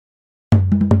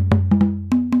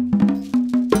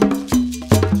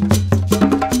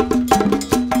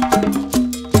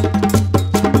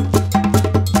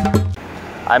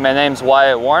Hi, my name's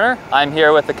Wyatt Warner. I'm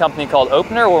here with a company called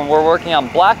Opener when we're working on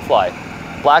Blackfly.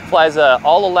 Blackfly is an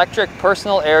all-electric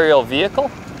personal aerial vehicle.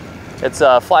 It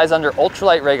flies under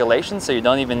ultralight regulations, so you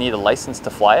don't even need a license to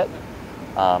fly it.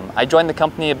 I joined the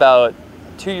company about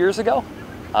 2 years ago.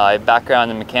 I have a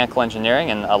background in mechanical engineering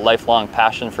and a lifelong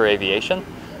passion for aviation.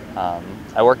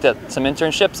 I worked at some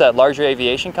internships at larger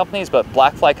aviation companies, but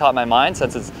Blackfly caught my mind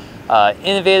since it's an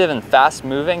innovative and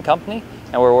fast-moving company,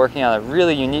 and we're working on a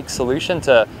really unique solution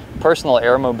to personal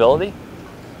air mobility.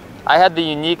 I had the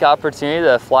unique opportunity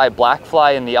to fly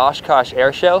Blackfly in the Oshkosh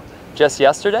Air Show just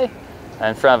yesterday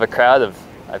in front of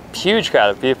a huge crowd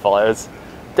of people. It was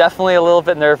definitely a little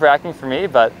bit nerve-wracking for me,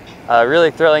 but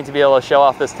really thrilling to be able to show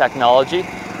off this technology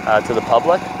to the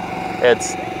public.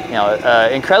 It's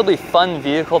an incredibly fun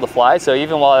vehicle to fly, so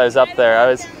even while I was up there, I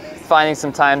was finding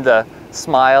some time to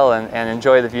smile and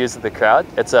enjoy the views of the crowd.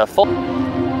 It's a full...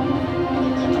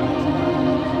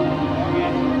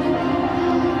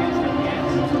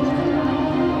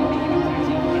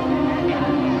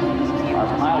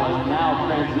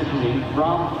 Transitioning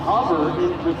from hover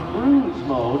into cruise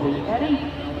mode. And Eddie,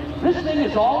 this thing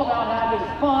is all about having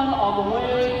fun on the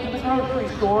way to the grocery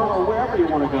store or wherever you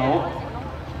want to go.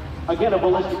 Again, a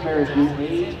ballistic parachute,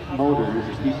 8 motors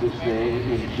to keep this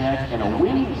thing in check, and a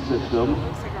wing system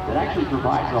that actually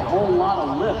provides a whole lot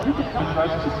of lift. You can come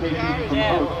trust to take you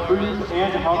from both cruise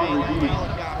and hover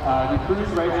regimes. The cruise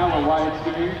right now, where Wyatt's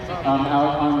doing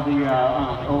out on the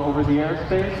over the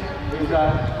airspace, is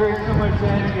very similar to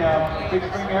any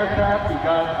fixed wing aircraft. You've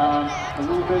got a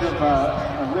little bit of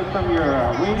a lift from your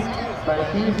wings, but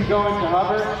as soon as you go into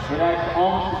hover, it acts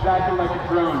almost exactly like a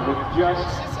drone with just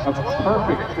a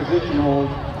perfect position hold,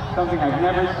 something I've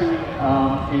never seen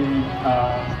in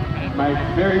my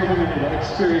very limited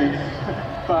experience.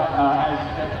 But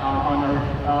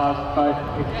but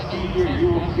if you see here,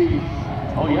 you will see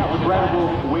incredible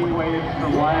wing waves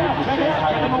from Wyatt to say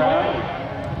hi to the crowd.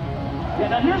 Yeah,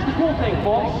 now here's the cool thing,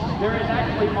 folks. There is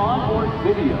actually onboard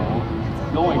video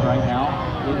going right now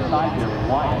inside there with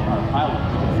Wyatt, our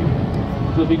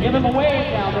pilot. So if you give him a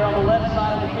wave down there on the left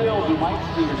side of the field, you might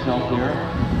see yourself there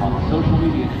on the social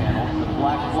media channels, the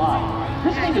Blackfly.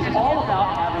 This thing is all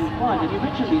about having fun. And you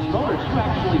mentioned these motors. You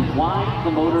actually wind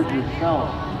the motors yourself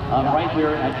right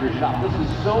there at your shop. This is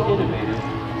so innovative,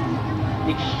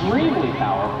 extremely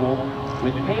powerful,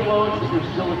 with payloads that you're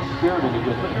still experimenting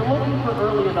with, but you're looking for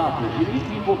early adopters. You need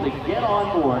people to get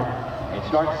on board and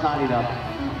start signing up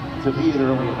to be an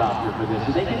early adopter for this.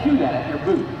 And they can do that at your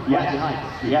booth, right behind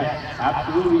us. Yes,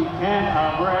 absolutely you can.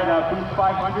 We're at booth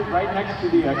 500, right next to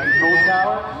the control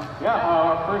tower. Yeah,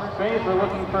 our first phase, we're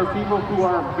looking for people who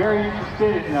are very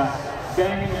interested in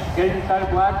getting inside a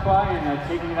Blackfly and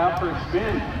taking it out for a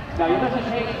spin. Now, it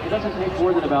doesn't take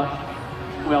more than about,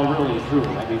 well, really and truly.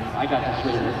 I mean, I got to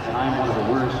sit in it, and I'm one of the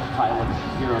worst pilots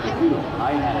here on the field.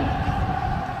 I had it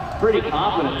pretty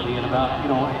confidently in about,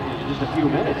 in just a few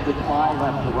minutes to fly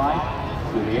left to right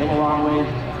through the aileron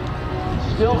waves.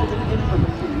 Still in the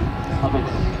infancy of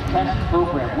its test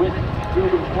program with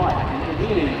human flight, and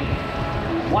meaning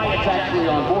Wyatt's actually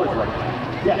on board right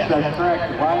now. Yes, that's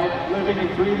correct. Wyatt living and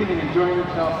breathing and enjoying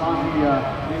himself on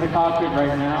in the cockpit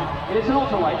right now. And it's an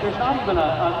ultralight. There's not even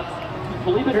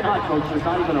believe it or not, folks, there's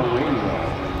not even a radio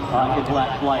in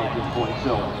Blackfly at this point.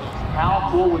 So how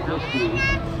cool would this be?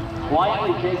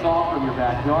 Quietly take off from your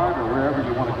backyard or wherever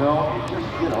you want to go, and just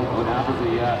go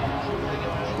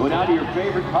down to your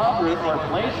favorite pub or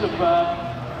place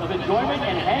of enjoyment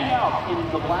and hang out in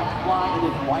the Blackfly and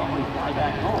then quietly fly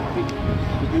back home.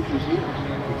 The future's here.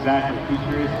 Exactly, the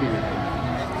future is here.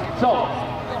 So,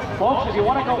 folks, if you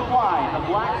want to go fly the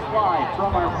Blackfly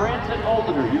from our friends at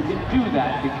Opener, you can do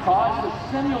that because the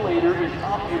simulator is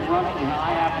up and running, and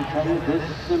I have to tell you, this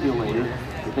simulator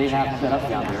that they have set up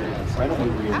down there is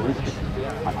incredibly realistic.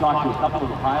 I've talked to a couple of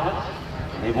the pilots,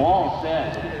 and they've all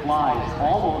said that it flies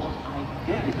almost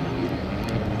identically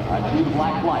to the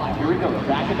Blackfly. Now, here we go,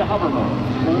 back into hover mode.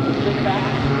 Pull the stick back,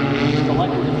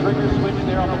 select the trigger switch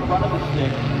there on the front of the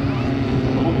stick.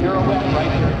 A little pirouette right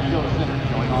there at show center,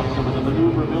 showing off some of the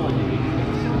maneuverability.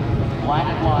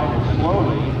 Blackfly will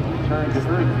slowly return to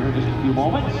Earth here in just a few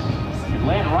moments and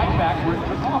land right back where it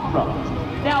took off from.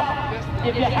 Now,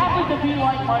 if you happen to be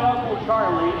like my Uncle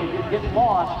Charlie and you get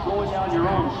lost going down your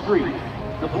own street,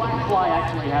 the Blackfly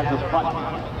actually has a button.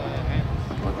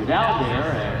 So if you're down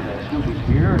there at Scooby's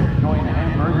Beer and enjoying a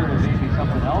hamburger and maybe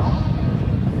something else,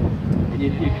 and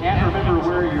you can't remember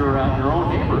where your own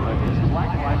neighborhood is, the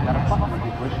Blackfly's got a button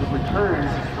you push that returns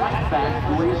right back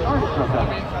to where you started from.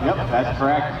 Yep, that's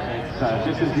correct. It's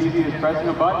just as easy as pressing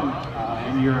a button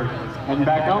and you're heading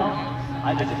back home.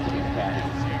 I think it's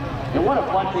fantastic. And what a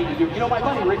fun thing to do. You know, my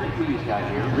buddy Ricky Peter's got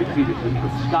here. Ricky Peter's from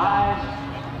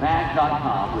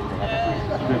skiesmag.com, where they have a free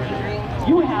subscription.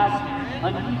 You have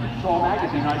an eVTOL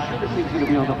magazine. I'm sure this thing's going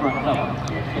to be on the front cover.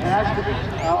 It has to be.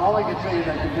 All I can say is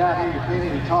that you're down here, you're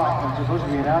paying me to talk. I'm supposed to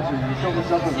be an announcer, and you show me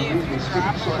something that leaves me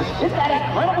speechless. Isn't that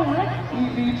incredible, Rick?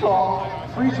 eVTOL,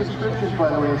 free subscriptions, by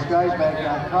the way, at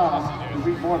skiesmag.com to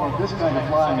read more about this kind of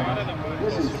flying.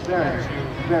 This is very,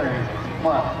 very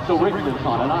fun. So Rick lives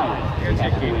on an island.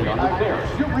 And Kaylee on the ferry.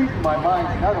 You're reading my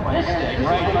mind out of my This head. thing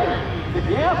right here.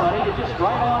 Yeah, buddy, you just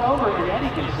drive on over and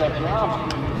Eddie can set you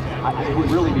up. It would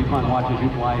really be fun watching you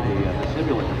fly the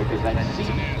simulator, because that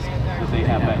seat that they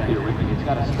have back there, Ricky, it's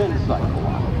got a spin cycle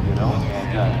on it, you know?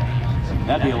 And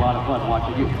that'd be a lot of fun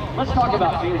watching you. Let's talk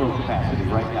about payload capacity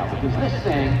right now, because this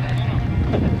thing,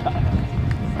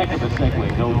 heck of a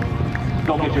segue,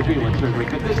 don't get your feelings hurt,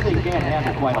 Rick, but this thing can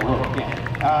handle quite a load, can't it?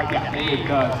 Yeah, it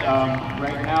does.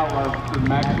 Right now, the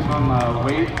maximum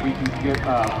weight we can get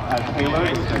as payload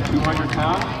is 200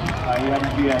 pounds. You have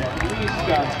to be at least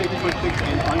 6'6"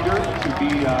 and under to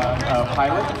be a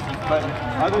pilot. But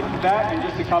other than that, and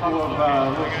just a couple of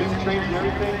little sim trains and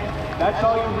everything, that's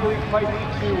all you really quite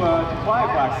need to fly a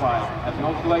Blackfly. As an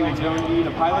ultralight, you don't need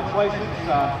a pilot's license.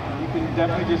 You can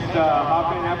definitely just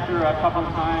hop in after a couple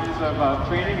of times of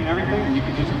training and everything, and you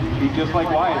can just be just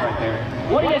like Wyatt right there.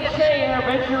 What do you say,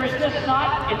 Airventure? Is this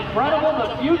not incredible?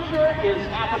 The future is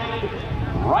happening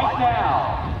right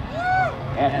now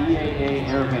at EAA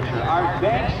Airventure. Our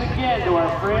thanks again to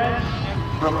our friends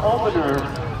from Opener,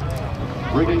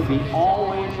 bringing the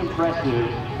always impressive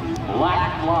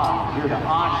Blackfly here to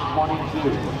Osh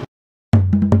 22.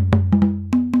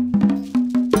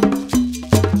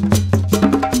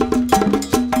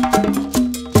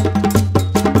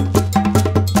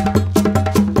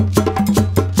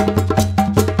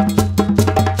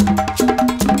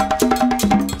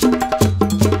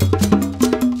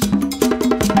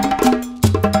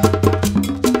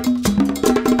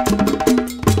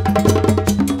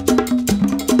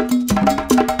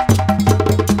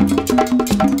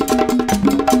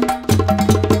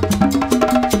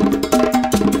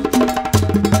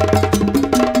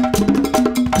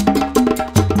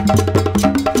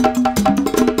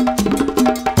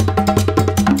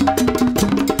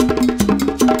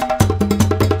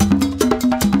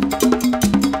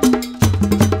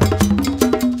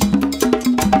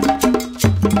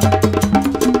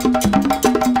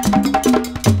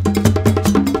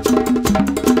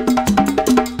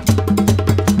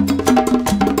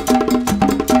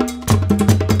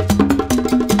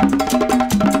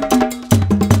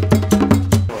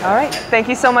 Thank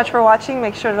you so much for watching.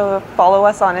 Make sure to follow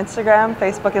us on Instagram,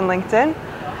 Facebook, and LinkedIn.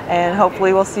 And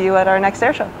hopefully we'll see you at our next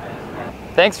air show.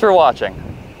 Thanks for watching.